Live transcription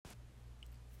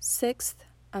6th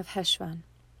of Cheshvan,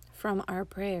 from our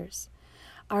prayers.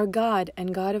 Our God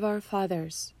and God of our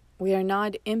fathers, we are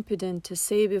not impudent to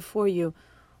say before you,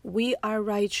 we are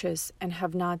righteous and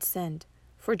have not sinned,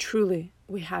 for truly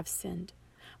we have sinned.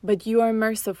 But you are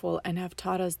merciful and have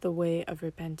taught us the way of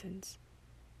repentance.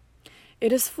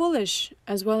 It is foolish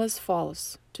as well as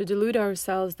false to delude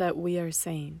ourselves that we are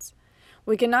saints.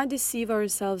 We cannot deceive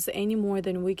ourselves any more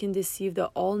than we can deceive the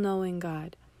all-knowing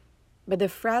God. But the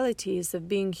frailties of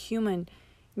being human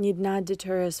need not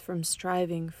deter us from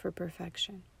striving for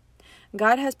perfection.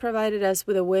 God has provided us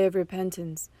with a way of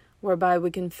repentance, whereby we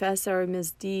confess our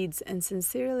misdeeds and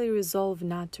sincerely resolve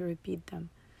not to repeat them.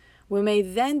 We may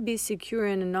then be secure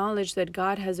in the knowledge that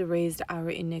God has erased our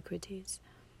iniquities.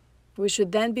 We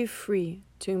should then be free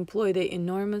to employ the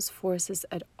enormous forces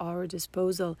at our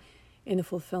disposal in the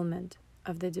fulfillment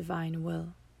of the divine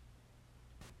will.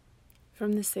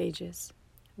 From the sages,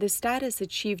 the status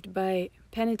achieved by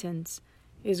penitence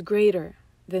is greater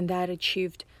than that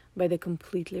achieved by the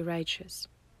completely righteous.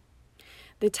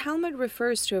 The Talmud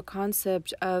refers to a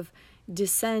concept of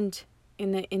descent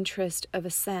in the interest of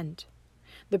ascent.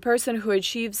 The person who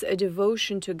achieves a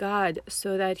devotion to God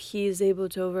so that he is able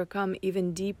to overcome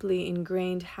even deeply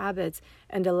ingrained habits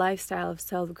and a lifestyle of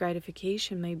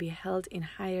self-gratification may be held in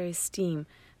higher esteem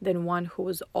than one who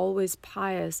was always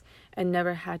pious and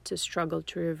never had to struggle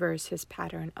to reverse his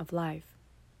pattern of life.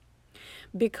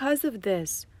 Because of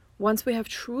this, once we have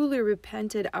truly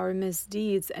repented our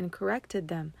misdeeds and corrected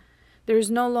them, there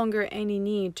is no longer any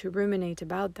need to ruminate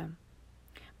about them.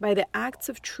 By the acts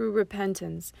of true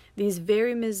repentance, these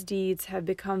very misdeeds have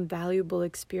become valuable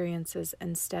experiences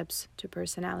and steps to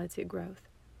personality growth.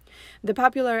 The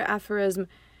popular aphorism,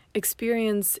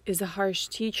 "Experience is a harsh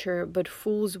teacher, but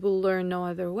fools will learn no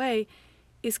other way,"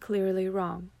 is clearly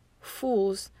wrong.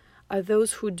 Fools are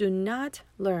those who do not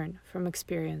learn from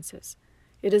experiences.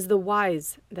 It is the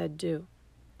wise that do.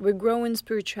 We grow in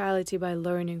spirituality by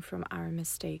learning from our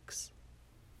mistakes.